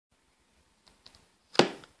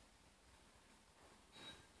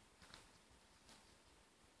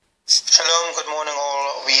Good morning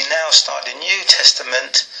all. We now start the New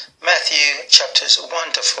Testament, Matthew chapters 1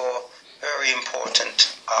 to 4, very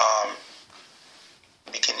important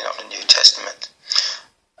beginning of the New Testament.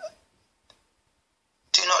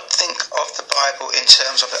 Do not think of the Bible in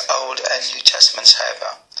terms of the Old and New Testaments,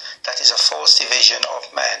 however. That is a false division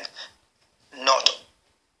of man, not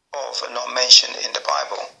mentioned in the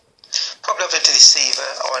Bible. Probably of the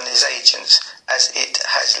deceiver or his agents, as it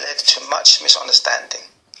has led to much misunderstanding.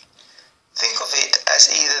 Think of it as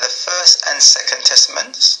either the First and Second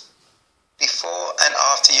Testaments, before and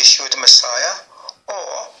after Yeshua the Messiah,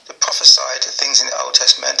 or the prophesied things in the Old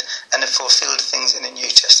Testament and the fulfilled things in the New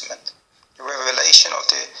Testament. The revelation of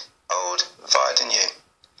the Old via the New.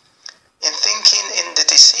 In thinking in the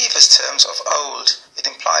deceiver's terms of old, it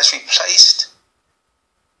implies replaced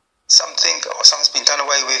something or something's been done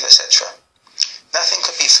away with, etc. Nothing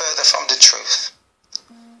could be further from the truth.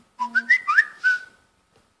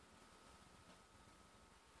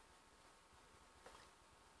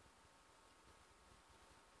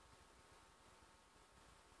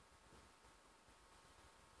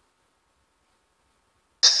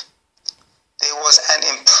 There was an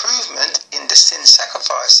improvement in the sin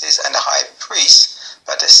sacrifices and the high priests,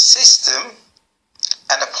 but the system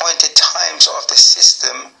and appointed times of the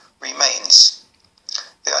system remains.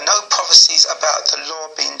 There are no prophecies about the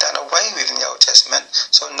law being done away with in the Old Testament,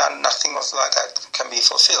 so nothing of like that can be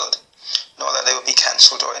fulfilled, nor that they will be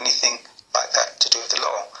cancelled or anything like that to do with the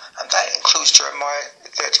law. And that includes Jeremiah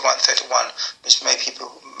 31:31, which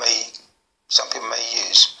some people may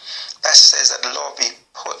use. That says that the law be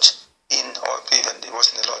put in, or even it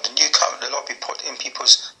wasn't the law, the new covenant, the law be put in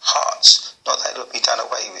people's hearts, not that it will be done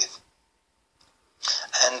away with.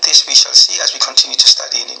 And this we shall see as we continue to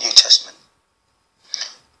study in the New Testament.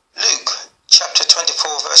 Luke chapter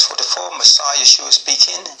 24 verse 44, Messiah Yeshua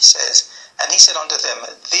speaking, says, "And he said unto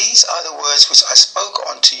them, These are the words which I spoke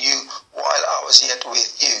unto you while I was yet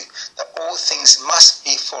with you, that all things must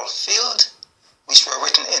be fulfilled, which were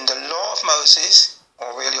written in the law of Moses,"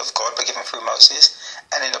 or really of God, but given through Moses,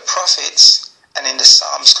 "and in the prophets, and in the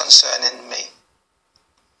Psalms concerning me."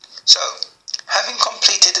 So, having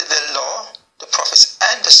completed the law, the prophets,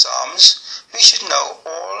 and the Psalms, we should know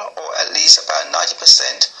all, or at least about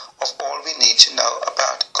 90% of all we need to know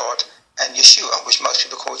about God and Yeshua, which most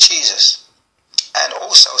people call Jesus, and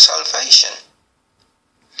also salvation.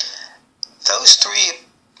 Those three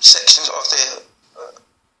sections of the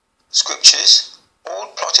scriptures all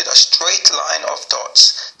plotted a straight line of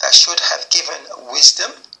dots that should have given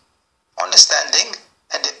wisdom, understanding,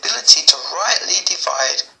 and the ability to rightly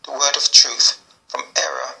divide the word of truth from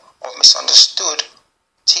error or misunderstood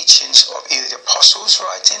teachings of either the apostles'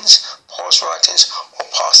 writings, Paul's writings, or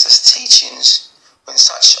pastors' teachings. When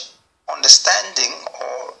such understanding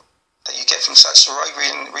or that you get from such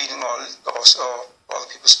reading or other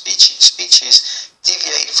people's speeches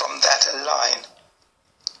deviate from that line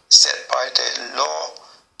set by the law,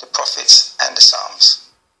 the prophets, and the Psalms.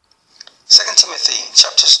 2 Timothy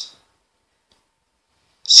chapter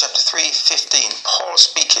 3:15, Paul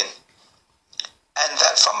speaking, "And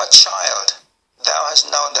that from a child thou hast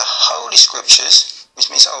known the holy scriptures," which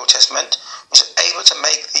means Old Testament, "which are able to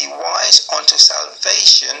make thee wise unto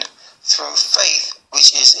salvation through faith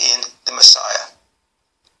which is in the Messiah."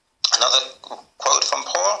 Another quote from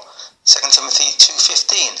Paul, 2 Timothy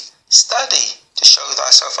 2:15, "Study to show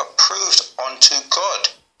thyself approved unto God,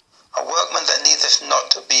 a workman that needeth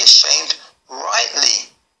not be ashamed,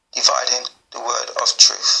 rightly dividing the word of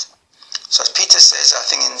truth." So as Peter says, I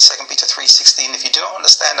think in 2 Peter 3:16, if you do not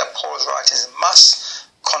understand that Paul's writings must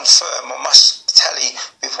confirm or must tally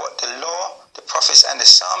with what the law, the prophets, and the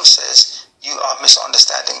Psalms says, you are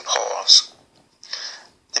misunderstanding Paul's.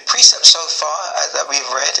 The precept so far that we've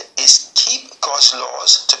read is keep God's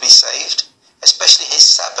laws to be saved, especially his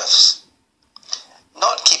Sabbaths.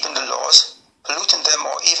 Not keeping the laws, polluting them,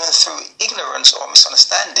 or even through ignorance or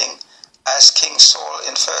misunderstanding, as King Saul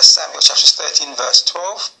in 1 Samuel chapter 13 verse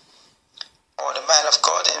 12, or the man of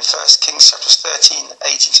God in 1 Kings chapters 13,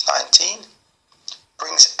 18 to 19,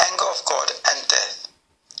 brings anger of God and death.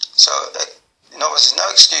 So, in other words, there's no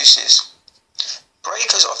excuses.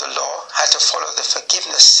 Breakers of the law had to follow the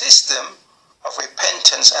forgiveness system of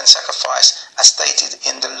repentance and sacrifice as stated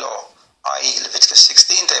in the law, i.e. Leviticus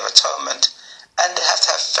 16, Day of Atonement, and they have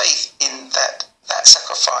to have faith in that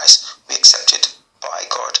sacrifice we accepted by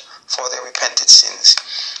God for their repented sins.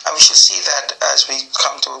 And we should see that as we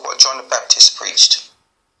come to what John the Baptist preached.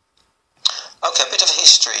 Okay, a bit of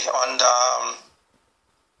history on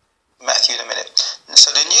Matthew in a minute.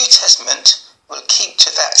 So the New Testament will keep to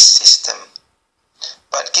that system,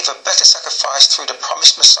 but give a better sacrifice through the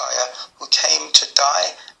promised Messiah who came to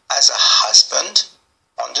die as a husband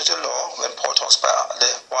under the law, when Paul talks about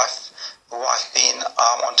the wife being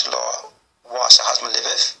under the law whilst the husband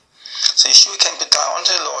liveth. So Yeshua came to die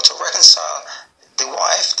under the law to reconcile the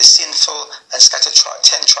wife, the sinful and scattered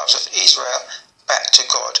 10 tribes of Israel, back to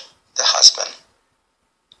God, the husband.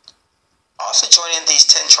 After joining these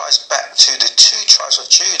 10 tribes back to the 2 tribes of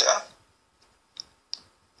Judah,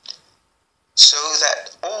 so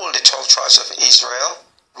that all the 12 tribes of Israel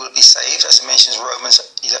will be saved, as it mentions in Romans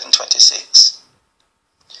 11:26.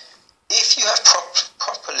 If you have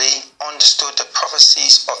properly understood the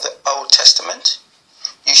prophecies of the Old Testament,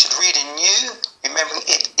 you should read in New, remembering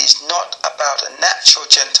it is not about the natural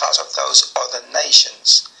Gentiles of those other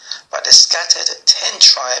nations, but the scattered 10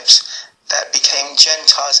 tribes that became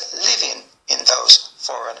Gentiles living in those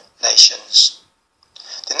foreign nations.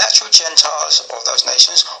 The natural Gentiles of those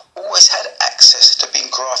nations always had access to being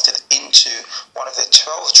grafted into one of the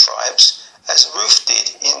 12 tribes, as Ruth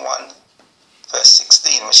did in 1 verse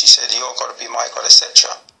 16, when she said, "Your God will be my God,"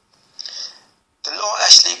 etc. The law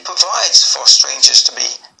actually provides for strangers to be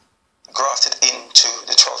grafted into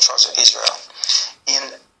the 12 tribes of Israel.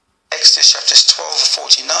 In Exodus chapters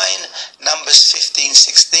 12:49, Numbers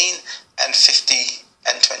 15:16, and 50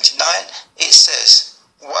 and 29, it says,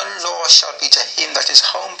 "One law shall be to him that is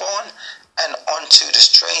homeborn, and unto the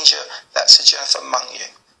stranger that sojourneth among you."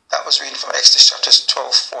 That was reading from Exodus chapters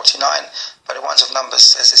 12:49, but the ones of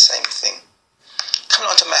Numbers says the same thing. Coming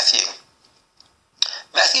on to Matthew.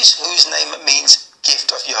 Matthew, whose name means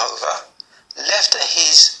gift of Jehovah, left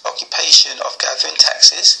his occupation of gathering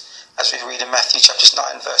taxes, as we read in Matthew chapters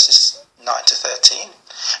 9 verses 9 to 13,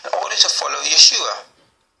 in order to follow Yeshua.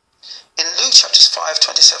 In Luke chapters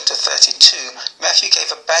 5:27 to 32, Matthew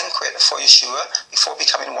gave a banquet for Yeshua before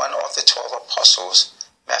becoming one of the 12 apostles,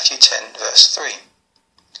 Matthew 10 verse 3.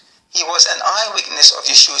 He was an eyewitness of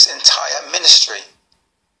Yeshua's entire ministry.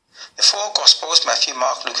 The 4 Gospels, Matthew,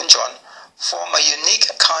 Mark, Luke and John, form a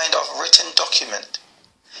unique kind of written document.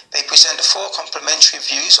 They present 4 complementary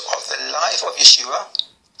views of the life of Yeshua.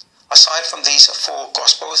 Aside from these 4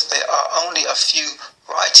 Gospels, there are only a few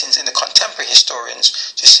writings in the contemporary historians,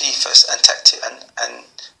 Josephus and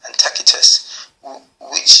Tacitus,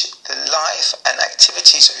 which the life and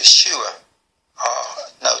activities of Yeshua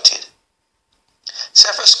are noted.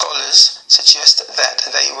 Several scholars suggest that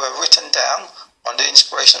they were written down under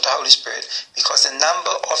inspiration of the Holy Spirit because the number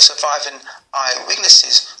of surviving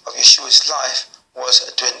eyewitnesses of Yeshua's life was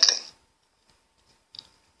dwindling.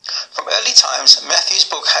 From early times, Matthew's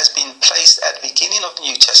book has been placed at the beginning of the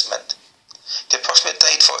New Testament. The approximate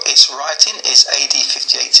date for its writing is AD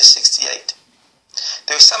 58 to 68.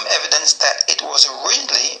 There is some evidence that it was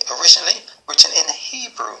originally written in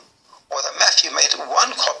Hebrew, or that Matthew made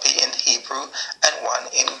one copy in Hebrew and one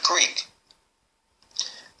in Greek.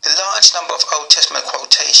 The large number of Old Testament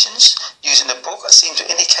quotations used in the book seem to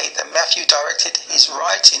indicate that Matthew directed his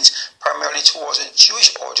writings primarily towards a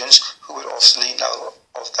Jewish audience who would obviously know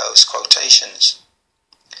of those quotations.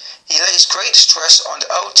 He lays great stress on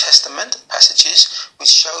the Old Testament passages which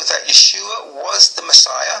show that Yeshua was the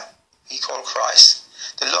Messiah, he called Christ,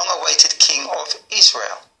 the long-awaited King of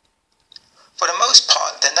Israel. For the most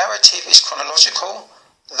part, the narrative is chronological,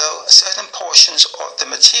 though certain portions of the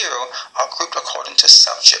material are grouped according to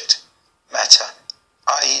subject matter,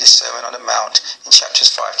 i.e. the Sermon on the Mount in chapters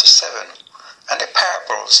 5 to 7, and the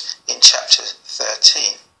parables in chapter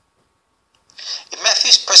 13. In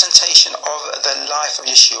Matthew's presentation of the life of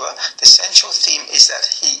Yeshua, the central theme is that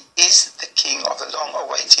he is the King of the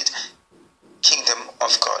long-awaited kingdom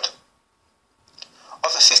of God.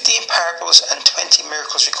 Of the 15 parables and 20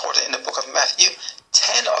 miracles recorded in the book of Matthew,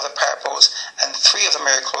 10 of the parables and 3 of the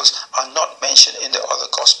miracles are not mentioned in the other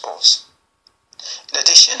Gospels. In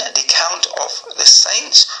addition, the account of the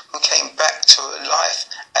saints who came back to life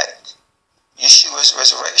at Yeshua's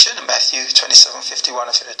resurrection, Matthew 27:51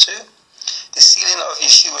 and 52, the sealing of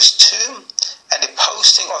Yeshua's tomb, and the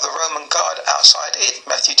posting of the Roman guard outside it,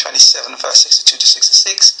 Matthew 27 verse 62 to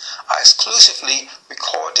 66, are exclusively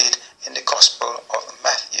recorded in the Gospel of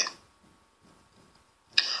Matthew.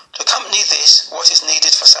 To accompany this, what is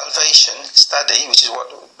needed for salvation study, which is what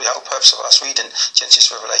the whole purpose of us reading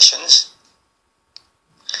Genesis Revelations,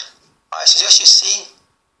 I suggest you see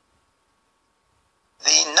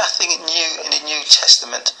the Nothing New in the New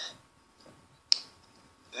Testament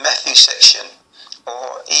Matthew section,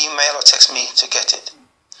 or email or text me to get it.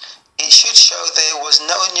 It should show there was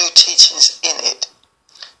no new teachings in it.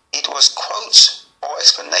 It was quotes or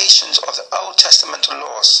explanations of the Old Testament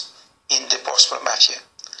laws in the Gospel of Matthew.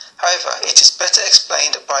 However, it is better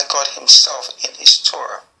explained by God himself in his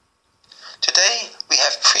Torah. Today, we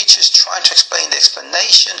have preachers trying to explain the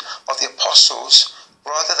explanation of the apostles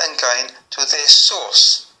rather rather than going to their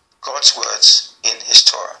source, God's words in his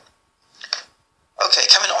Torah. Okay,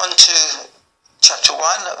 coming on to chapter 1,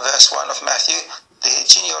 verse 1 of Matthew, the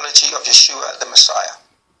genealogy of Yeshua the Messiah.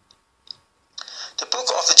 The book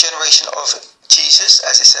of the generation of Jesus,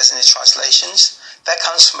 as it says in its translations, that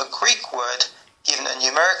comes from a Greek word given a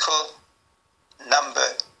numerical number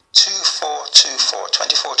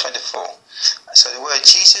 2424. So the word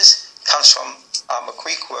Jesus comes from a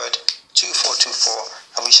Greek word 2424,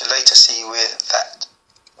 and we shall later see where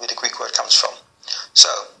the Greek word comes from. So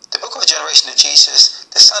the book of the generation of Jesus,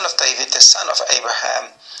 the son of David, the son of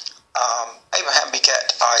Abraham. Abraham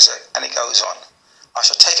begat Isaac, and it goes on. I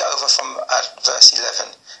shall take it over from verse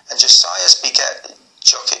 11. And Josiah begat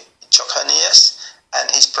Jechonias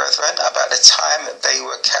and his brethren about the time they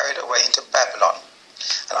were carried away into Babylon.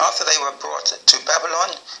 And after they were brought to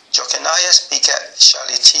Babylon, Jechonias begat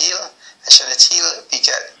Shealtiel, and Shealtiel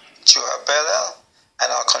begat Zerubbabel.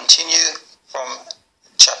 And I'll continue from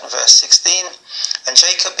chapter verse 16. And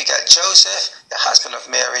Jacob begat Joseph, the husband of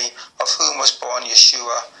Mary, of whom was born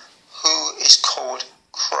Yeshua, who is called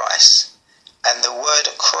Christ. And the word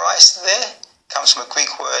Christ there comes from a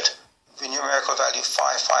Greek word with numerical value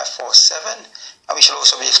 5547, and we shall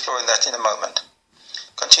also be exploring that in a moment.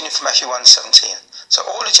 Continue from Matthew 1:17. So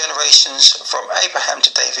all the generations from Abraham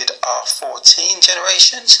to David are 14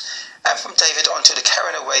 generations, and from David onto the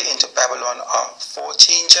carrying away into Babylon are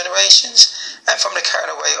 14 generations, and from the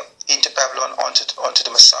carrying away into Babylon onto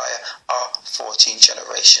the Messiah are 14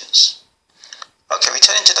 generations. Okay,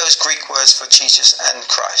 returning to those Greek words for Jesus and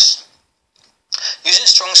Christ. Using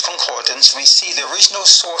Strong's Concordance, we see the original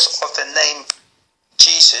source of the name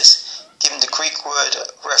Jesus, given the Greek word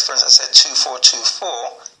reference, I said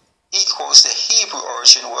 2424, equals the Hebrew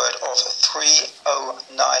origin word of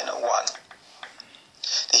 3091.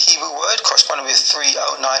 The Hebrew word corresponding with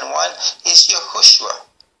 3091 is Yahushua,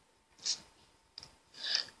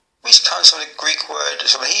 which comes from the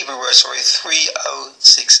Hebrew word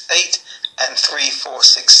 3068 and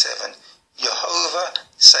 3467. Jehovah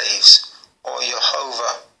saves, or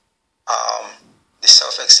Jehovah, the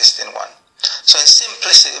self-existing one. So in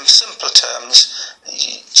simple terms,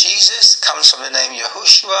 Jesus comes from the name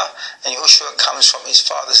Yahushua, and Yahushua comes from his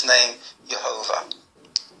father's name, Jehovah,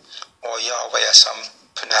 or Yahweh as some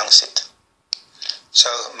pronounce it. So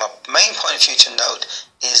my main point of view to note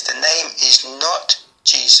is the name is not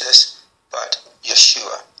Jesus, but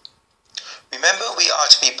Yeshua. Remember, we are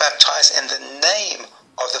to be baptized in the name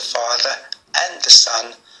of the Father and the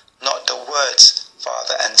Son, not the words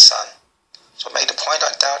Father and Son. So I made the point,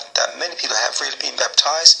 I doubt that many people have really been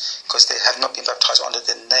baptized because they have not been baptized under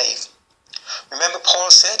the name. Remember,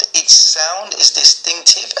 Paul said each sound is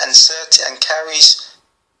distinctive and certain and carries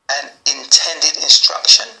an intended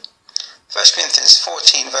instruction. 1 Corinthians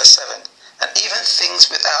 14 verse 7. And even things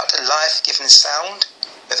without a life-giving sound,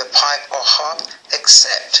 whether pipe or harp,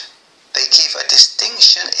 except they give a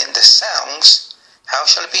distinction in the sounds, how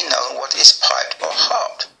shall it be known what is piped or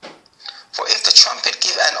harped? For if the trumpet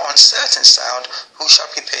give an uncertain sound, who shall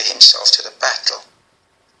prepare himself to the battle?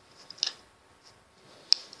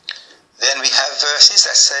 Then we have verses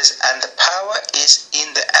that says, and the power is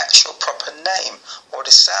in the actual proper name, or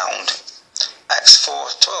the sound. Acts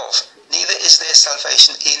 4:12. Neither is there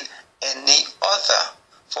salvation in any other,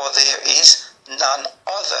 for there is none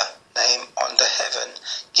other name under heaven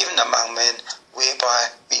given among men whereby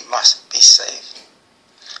we must be saved.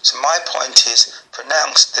 So my point is,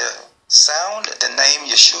 pronounce the sound, the name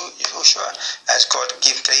Yahushua, as God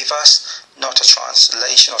gave us, not a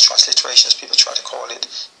translation or transliteration as people try to call it,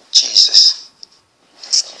 Jesus.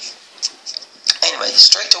 Anyway,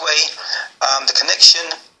 straight away, the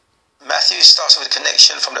connection, Matthew starts with a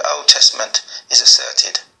connection from the Old Testament is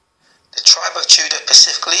asserted. The tribe of Judah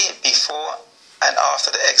specifically before and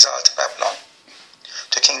after the exile to Babylon.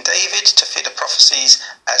 To King David to fit the prophecies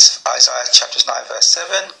as Isaiah chapters 9 verse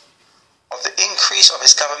 7. Of the increase of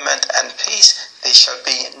his government and peace there shall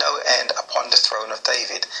be no end upon the throne of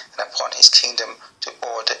David and upon his kingdom to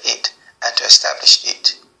order it and to establish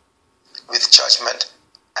it with judgment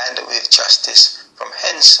and with justice from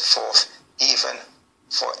henceforth even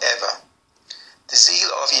forever. The zeal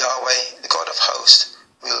of Yahweh, the God of hosts,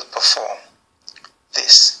 will perform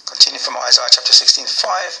this. Continue from Isaiah chapter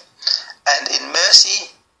 16:5. And in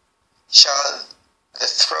mercy shall the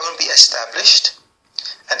throne be established,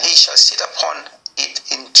 and he shall sit upon it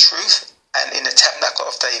in truth and in the tabernacle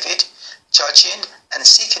of David, judging and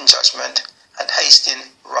seeking judgment and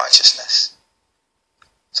hasting righteousness.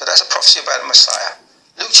 So that's a prophecy about the Messiah.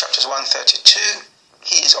 Luke chapters 1:32,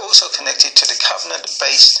 he is also connected to the covenant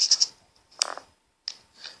based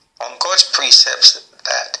on God's precepts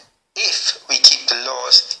that if we keep the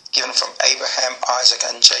laws given from Abraham, Isaac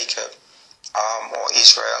and Jacob, or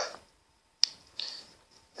Israel,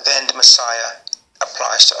 then the Messiah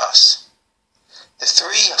applies to us. The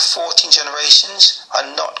 14 generations are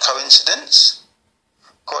not coincidence.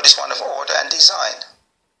 God is one of order and design.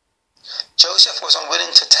 Joseph was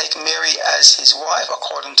unwilling to take Mary as his wife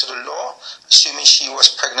according to the law, assuming she was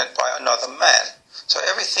pregnant by another man. So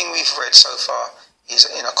everything we've read so far is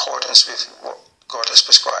in accordance with what God has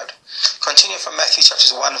prescribed. Continue from Matthew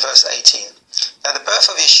chapter 1 verse 18. Now the birth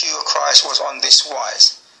of Yeshua Christ was on this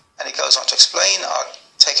wise. And it goes on to explain. I'll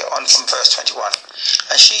take it on from verse 21.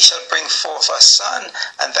 And she shall bring forth a son,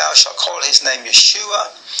 and thou shalt call his name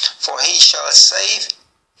Yeshua, for he shall save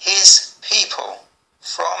his people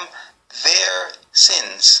from their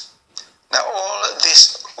sins. Now all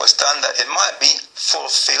this was done that it might be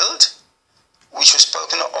fulfilled, which was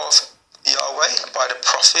spoken of Yahweh by the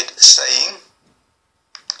prophet, saying,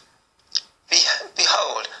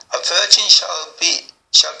 Behold, a virgin shall be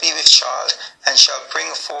with child, and shall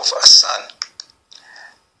bring forth a son,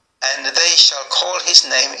 and they shall call his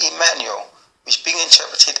name Emmanuel, which being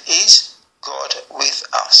interpreted is God with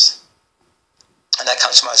us. And that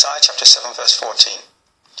comes from Isaiah chapter 7 verse 14.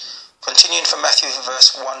 Continuing from Matthew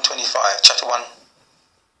verse 125, chapter 1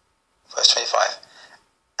 verse 25.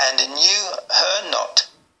 And knew her not,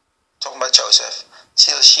 talking about Joseph,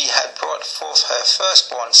 till she had brought forth her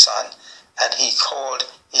firstborn son, and he called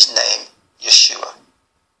his name Yeshua.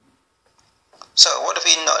 So what have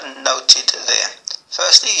we not noted there?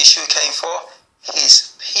 Firstly, Yeshua came for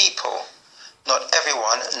his people, not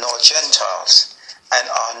everyone, nor Gentiles, and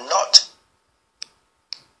are not.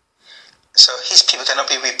 So his people cannot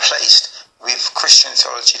be replaced with Christian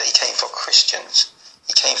theology that he came for Christians.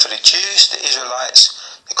 He came for the Jews, the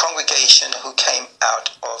Israelites, the congregation who came out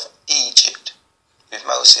of Egypt with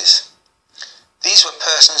Moses. These were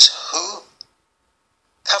persons who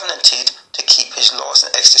covenanted to keep his laws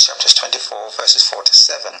in Exodus chapters 24 verses 4 to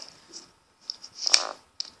 7.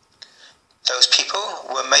 Those people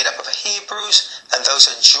were made up of Hebrews, and those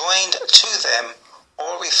who joined to them,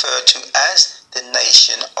 all referred to as the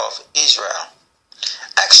nation of Israel.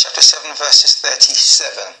 Acts chapter 7 verses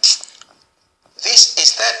 37. This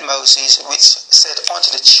is that Moses which said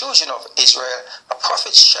unto the children of Israel, A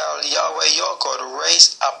prophet shall Yahweh your God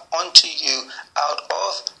raise up unto you out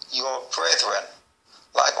of your brethren,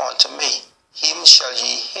 like unto me. Him shall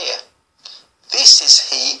ye hear. This is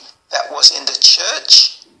he that was in the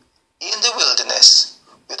church in the wilderness,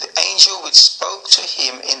 with the angel which spoke to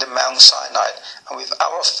him in the Mount Sinai, and with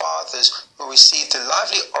our fathers who received the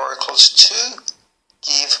lively oracles to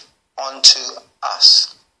give unto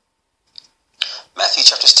us. Matthew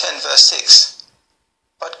chapters 10 verse 6.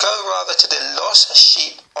 But go rather to the lost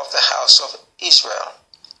sheep of the house of Israel.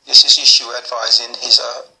 This is Yeshua advising his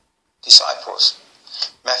disciples.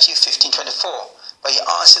 Matthew 15:24. But he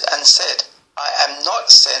answered and said, I am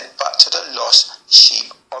not sent but to the lost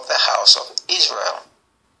sheep of the house of Israel.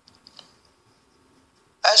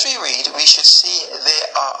 As we read, we should see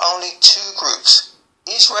there are only two groups.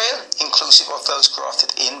 Israel, inclusive of those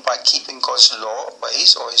grafted in by keeping God's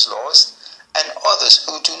ways or his laws, and others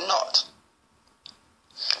who do not.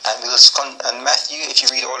 And Matthew, if you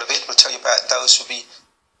read all of it, will tell you about those who will be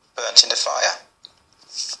burnt in the fire.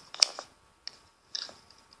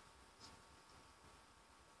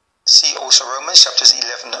 See also Romans chapters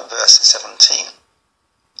 11 verse 17.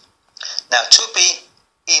 Now to be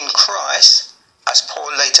in Christ, as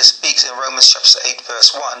Paul later speaks in Romans chapter 8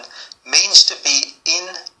 verse 1, means to be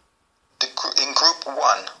in group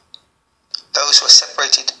 1, those who are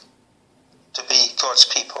separated to be God's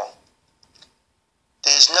people.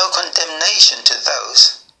 There is no condemnation to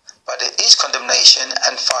those, but there is condemnation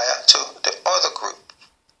and fire to the other group.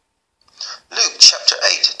 Luke chapter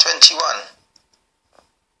 8:21.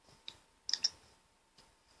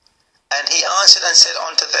 And he answered and said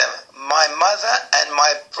unto them, My mother and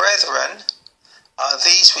my brethren are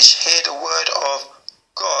these which hear the word of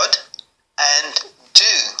God and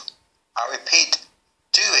do. I repeat,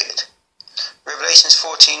 do it. Revelations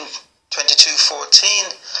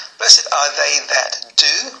 14:22-14. Blessed are they that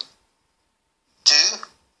do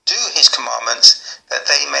his commandments, that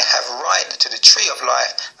they may have right to the tree of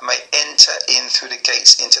life and may enter in through the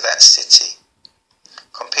gates into that city.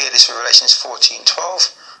 Compare this with Revelations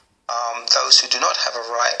 14:12. Those who do not have a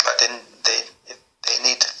right, but then they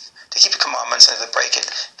need to keep the commandments, and if they break it,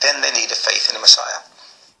 then they need a faith in the Messiah.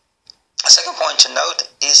 A second point to note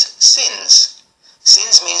is sins.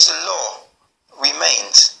 Sins means the law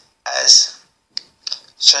remains, as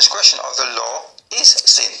transgression of the law is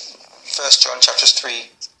sin. 1 John chapter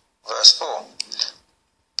 3 verse 4.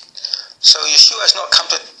 So Yeshua has not come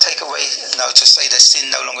to take away, to say that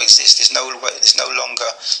sin no longer exists. You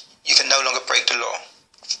can no longer break the law.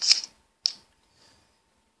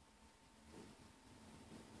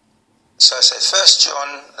 So I say 1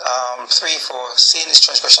 John 3:4, sin is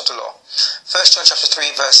transgression of the law. 1 John chapter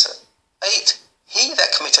 3 verse 8, he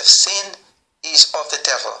that committeth sin is of the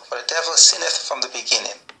devil, for the devil sinneth from the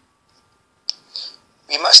beginning.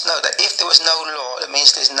 We must know that if there was no law, that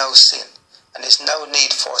means there's no sin, and there's no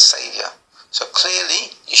need for a saviour. So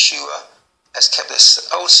clearly, Yeshua has kept this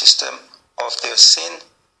old system of their sin,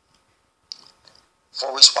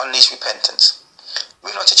 for which one needs repentance.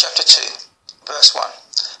 Moving on to chapter 2, verse 1.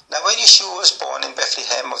 Now when Yeshua was born in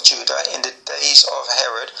Bethlehem of Judah in the days of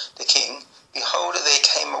Herod the king, behold, there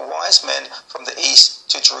came wise men from the east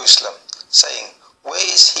to Jerusalem, saying, where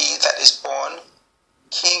is he that is born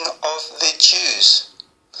King of the Jews?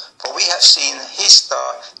 For we have seen his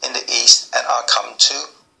star in the east, and are come to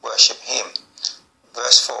worship him.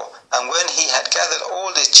 Verse 4. And when he had gathered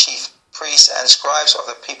all the chief priests and scribes of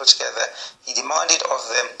the people together, he demanded of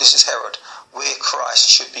them, this is Herod, where Christ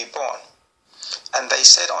should be born. And they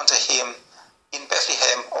said unto him, in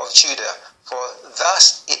Bethlehem of Judah, for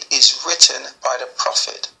thus it is written by the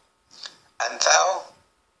prophet, and thou,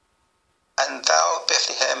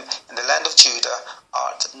 Bethlehem, in the land of Judah,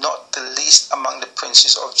 art not the least among the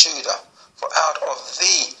princes of Judah, for out of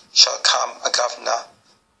thee shall come a governor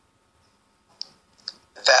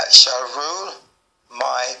that shall rule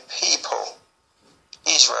my people,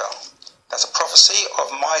 Israel. That's a prophecy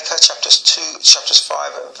of Micah chapters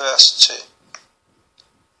 5, verse 2.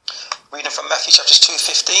 Reading from Matthew chapters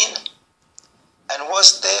 2:15. And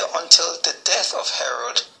was there until the death of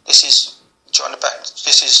Herod, this is John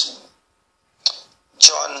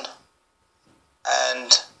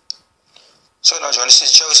this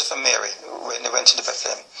is Joseph and Mary when they went to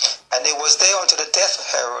Bethlehem. And it was there until the death of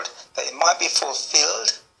Herod that it might be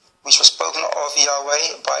fulfilled, which was spoken of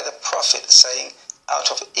Yahweh by the prophet, saying,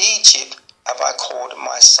 out of Egypt have I called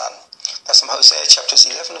my son. That's from Hosea chapters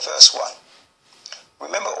 11 verse 1.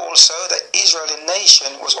 Remember also that Israel, the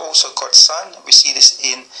nation, was also God's son. We see this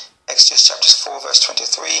in Exodus chapters 4 verse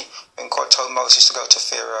 23, when God told Moses to go to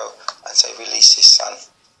Pharaoh and say, release his son.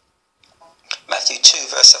 Matthew 2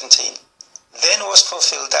 verse 17. Then was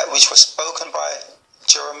fulfilled that which was spoken by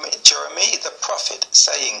Jeremy the prophet,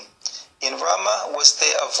 saying, in Ramah was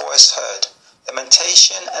there a voice heard,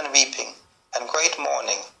 lamentation and weeping, and great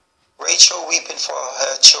mourning, Rachel weeping for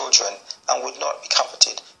her children, and would not be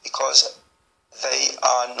comforted, because they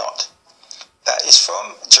are not. That is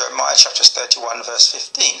from Jeremiah chapters 31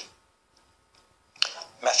 verse 15.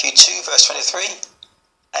 Matthew 2 verse 23.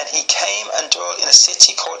 And he came and dwelt in a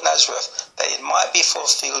city called Nazareth, that it might be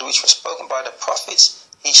fulfilled which was spoken by the prophets,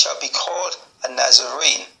 he shall be called a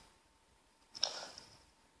Nazarene.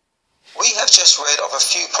 We have just read of a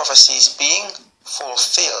few prophecies being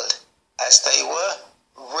fulfilled as they were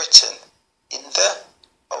written in the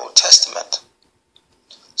Old Testament.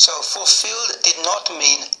 So fulfilled did not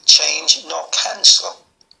mean change nor cancel.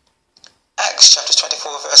 Acts chapter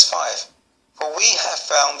 24 verse 5. For we have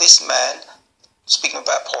found this man, speaking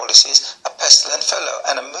about Paul, this is a pestilent fellow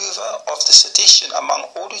and a mover of the sedition among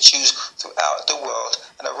all the Jews throughout the world,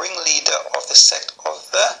 and a ringleader of the sect of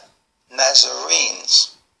the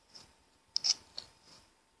Nazarenes.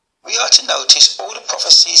 We are to notice all the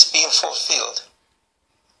prophecies being fulfilled.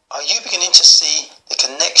 Are you beginning to see the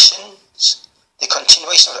connections, the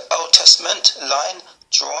continuation of the Old Testament line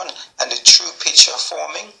drawn, and the true picture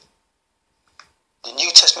forming? The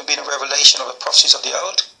New Testament being a revelation of the prophecies of the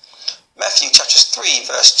Old. Matthew chapter 3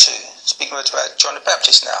 verse 2, speaking about John the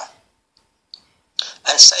Baptist now,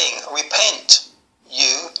 and saying, repent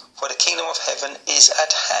you, for the kingdom of heaven is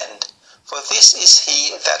at hand. For this is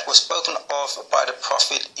he that was spoken of by the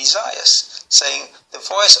prophet Isaiah, saying, the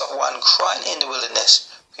voice of one crying in the wilderness,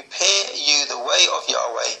 prepare you the way of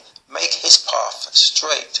Yahweh, make his path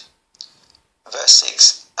straight. Verse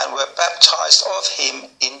 6, and were baptized of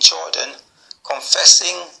him in Jordan,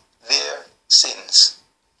 confessing their sins.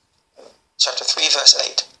 Chapter 3 verse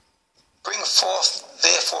 8. Bring forth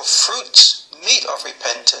therefore fruits meet of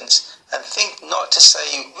repentance, and think not to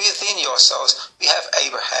say within yourselves, we have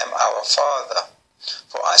Abraham our father.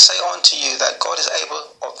 For I say unto you that God is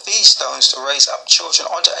able of these stones to raise up children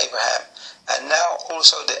unto Abraham. And now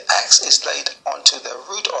also the axe is laid unto the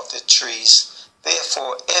root of the trees.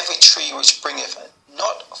 Therefore every tree which bringeth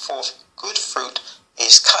not forth good fruit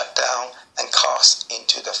is cut down and cast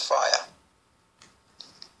into the fire.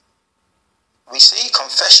 We see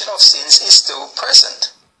confession of sins is still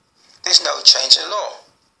present. There's no change in law.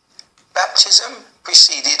 Baptism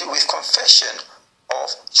preceded with confession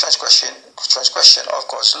of transgression of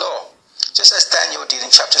God's law. just as Daniel did in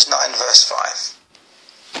chapters 9 verse 5.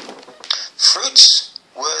 Fruits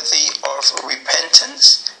worthy of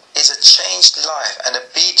repentance is a changed life and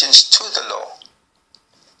obedience to the law.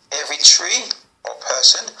 Every tree or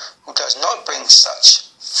person who does not bring such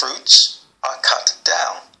fruits are cut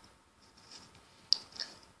down.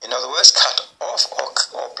 In other words, cut off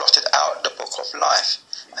or blotted out the book of life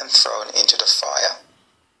and thrown into the fire.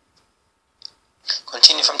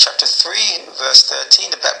 Continue from chapter 3, verse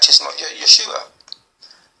 13, the baptism of Yeshua.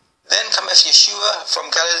 Then cometh Yeshua from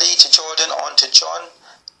Galilee to Jordan unto John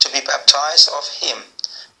to be baptized of him.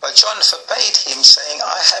 But John forbade him, saying,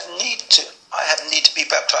 I have need to be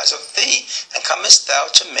baptized of thee, and comest thou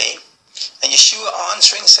to me? And Yeshua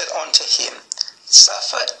answering said unto him,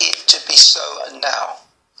 Suffer it to be so now,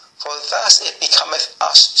 for thus it becometh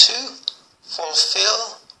us to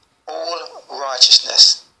fulfill all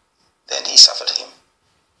righteousness. Then he suffered him.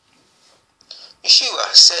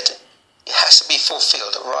 Yeshua said it has to be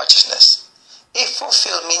fulfilled, righteousness. If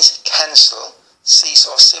fulfilled means cancel, cease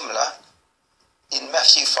or similar, in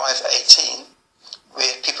Matthew 5:18,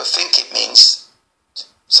 where people think it means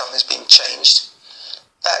something's been changed,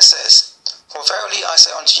 that says, For verily I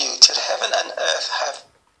say unto you, till heaven and earth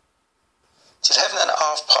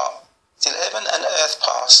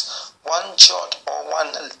pass, one jot or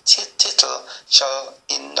one tittle shall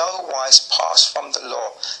in no wise pass from the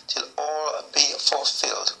law, till all be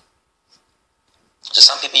fulfilled. So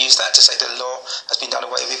some people use that to say the law has been done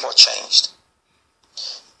away with or changed.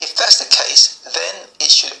 If that's the case, then it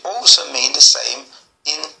should also mean the same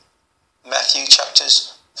in Matthew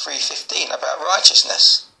chapters 3:15 about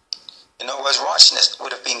righteousness. In other words, righteousness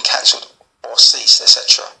would have been cancelled or ceased,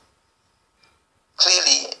 etc.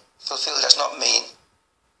 Clearly, fulfilled does not mean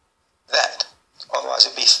that, otherwise it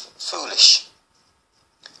would be foolish.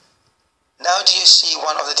 Now do you see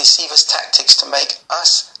one of the deceiver's tactics to make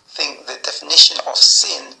us think the definition of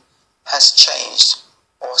sin has changed,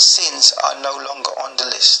 or sins are no longer on the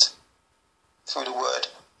list, through the word,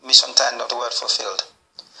 misunderstanding of the word fulfilled.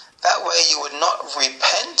 That way you would not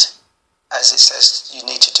repent, as it says you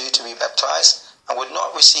need to do to be baptized, and would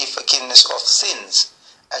not receive forgiveness of sins,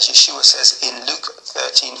 as Yeshua says in Luke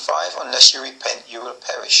 13:5, unless you repent, you will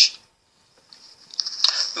perish.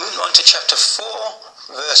 Moving on to chapter 4,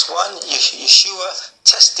 verse 1, Yeshua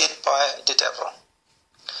tested by the devil.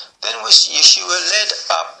 Then was Yeshua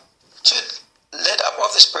led up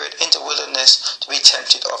of the Spirit into wilderness to be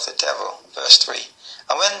tempted of the devil. Verse 3.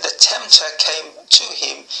 And when the tempter came to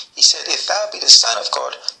him, he said, If thou be the Son of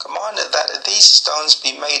God, command that these stones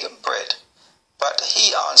be made bread. But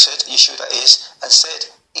he answered, Yeshua that is, and said,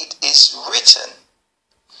 It is written,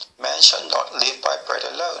 Man shall not live by bread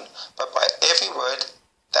alone, but by every word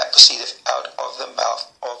that proceedeth out of the mouth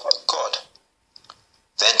of God.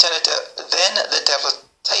 Then the devil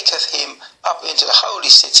taketh him up into the holy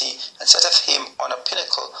city, and setteth him on a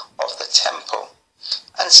pinnacle of the temple,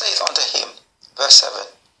 and saith unto him, verse 7,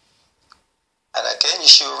 And again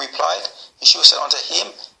Yeshua replied, Yeshua said unto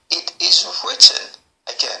him, It is written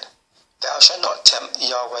again, Thou shalt not tempt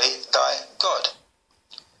Yahweh thy God.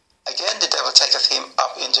 Again the devil taketh him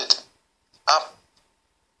up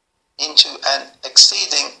into an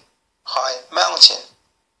exceeding high mountain,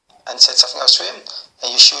 and said something else to him,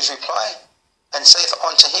 and Yeshua's reply, and saith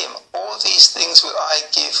unto him, All these things will I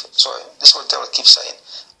give, this is what the devil keeps saying,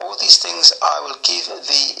 All these things I will give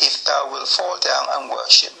thee if thou wilt fall down and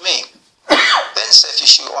worship me. Then saith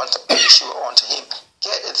Yeshua unto him,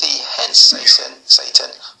 Get thee hence,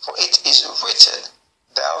 Satan, for it is written,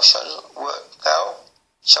 Thou shalt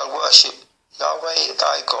worship Yahweh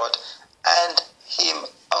thy God, and him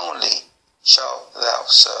only shalt thou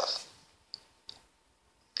serve.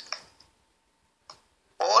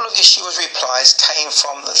 All of Yeshua's replies came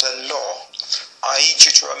from the law, i.e.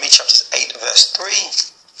 Deuteronomy chapters 8 verse 3,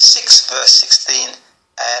 6 verse 16,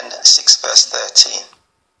 and 6 verse 13.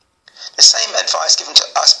 The same advice given to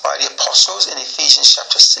us by the apostles in Ephesians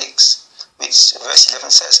chapter 6, which verse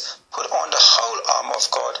 11 says, Put on the whole armor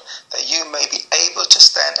of God, that you may be able to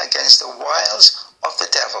stand against the wiles of the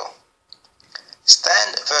devil.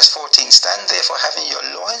 Verse 14, Stand therefore having your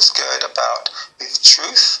loins girded about with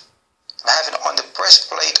truth, and having on the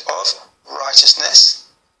breastplate of righteousness.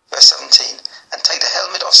 Verse 17, And take the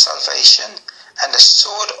helmet of salvation, and the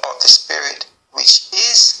sword of the Spirit, which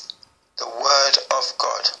is the word of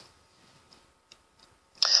God.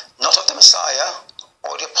 Not of the Messiah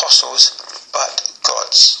or the apostles, but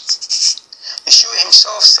God's. Yeshua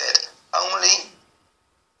himself said,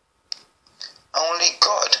 only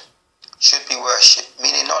God should be worshipped,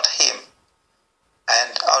 meaning not him,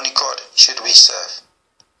 and only God should we serve.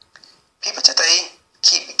 People today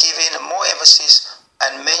keep giving more emphasis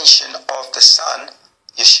and mention of the Son,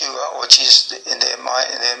 Yeshua, or Jesus in their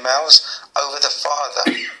mouths, over the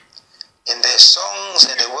Father, in their songs,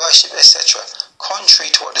 in their worship, etc., contrary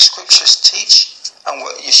to what the scriptures teach and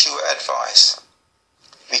what Yeshua advised.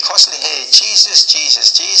 We constantly hear Jesus,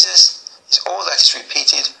 Jesus, Jesus is all that is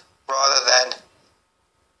repeated rather than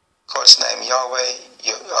God's name, Yahweh,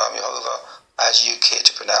 Jehovah, as you care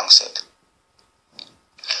to pronounce it.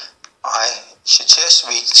 I suggest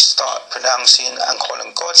we start pronouncing and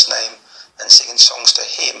calling God's name and singing songs to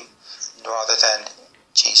Him rather than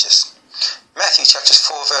Jesus. Matthew chapter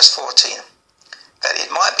 4 verse 14. That it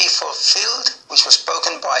might be fulfilled which was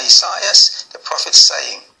spoken by Isaiah the prophet,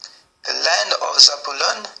 saying, the land of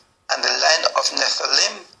Zabulon and the land of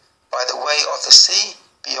Nephilim by the way of the sea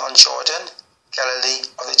beyond Jordan, Galilee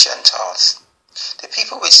of the Gentiles. The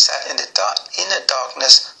people which sat in the inner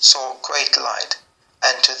darkness saw great light,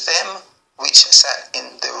 and to them which sat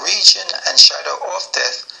in the region and shadow of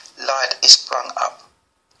death, light is sprung up.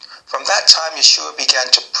 From that time Yeshua began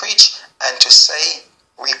to preach and to say,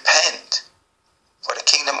 repent, for the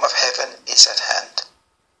kingdom of heaven is at hand.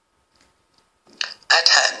 At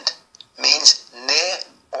hand means near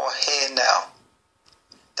or here now.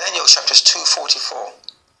 Daniel chapters 2:44.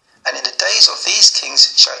 And in the days of these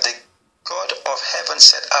kings shall the God of heaven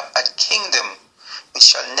set up a kingdom which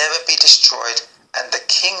shall never be destroyed, and the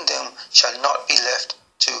kingdom shall not be left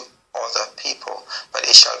to other people, but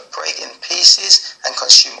it shall break in pieces and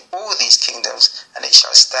consume all these kingdoms, and it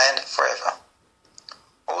shall stand forever.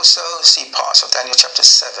 Also see parts of Daniel chapter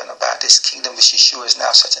 7 about this kingdom which Yeshua is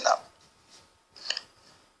now setting up.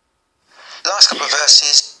 Last couple of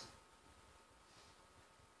verses.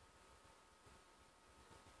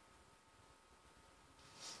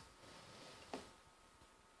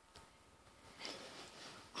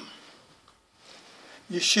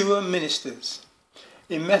 Yeshua ministers.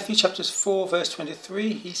 In Matthew chapters 4 verse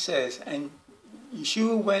 23 he says, and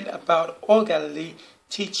Yeshua went about all Galilee,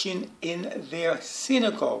 teaching in their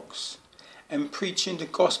synagogues and preaching the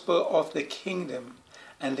gospel of the kingdom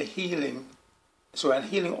and healing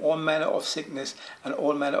all manner of sickness and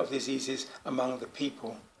all manner of diseases among the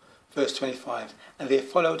people. Verse 25, and there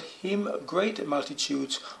followed him great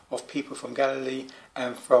multitudes of people from Galilee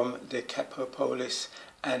and from the Decapolis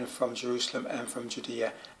and from Jerusalem and from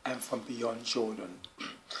Judea and from beyond Jordan.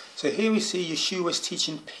 So here we see Yeshua was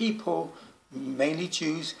teaching people, mainly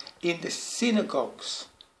Jews, in the synagogues.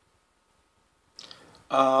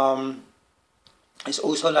 It's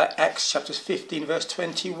also like Acts chapter 15 verse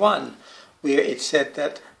 21, where it said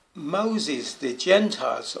that Moses, the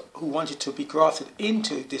Gentiles who wanted to be grafted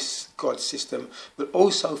into this God system, will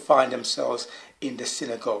also find themselves in the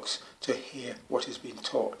synagogues to hear what is being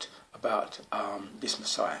taught about this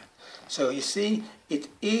Messiah. So you see, it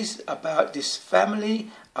is about this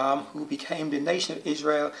family who became the nation of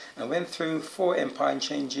Israel and went through 4 empire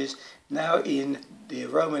changes, now in the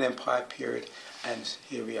Roman Empire period, and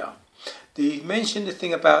here we are. They mentioned the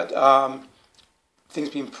thing about things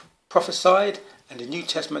being prophesied, and the New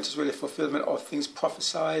Testament is really a fulfillment of things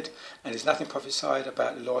prophesied, and there's nothing prophesied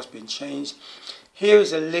about the laws being changed. Here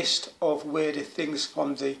is a list of where the things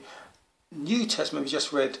from the New Testament we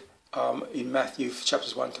just read in Matthew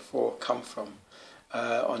chapters 1 to 4 come from.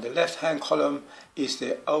 On the left-hand column is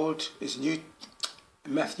the New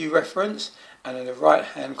Matthew reference, and on the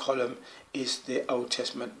right-hand column is the Old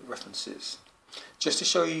Testament references. Just to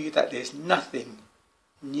show you that there's nothing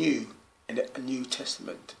new in the New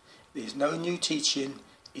Testament. There's no new teaching,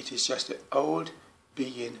 it is just the old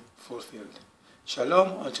being fulfilled.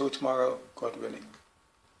 Shalom, until tomorrow, God willing.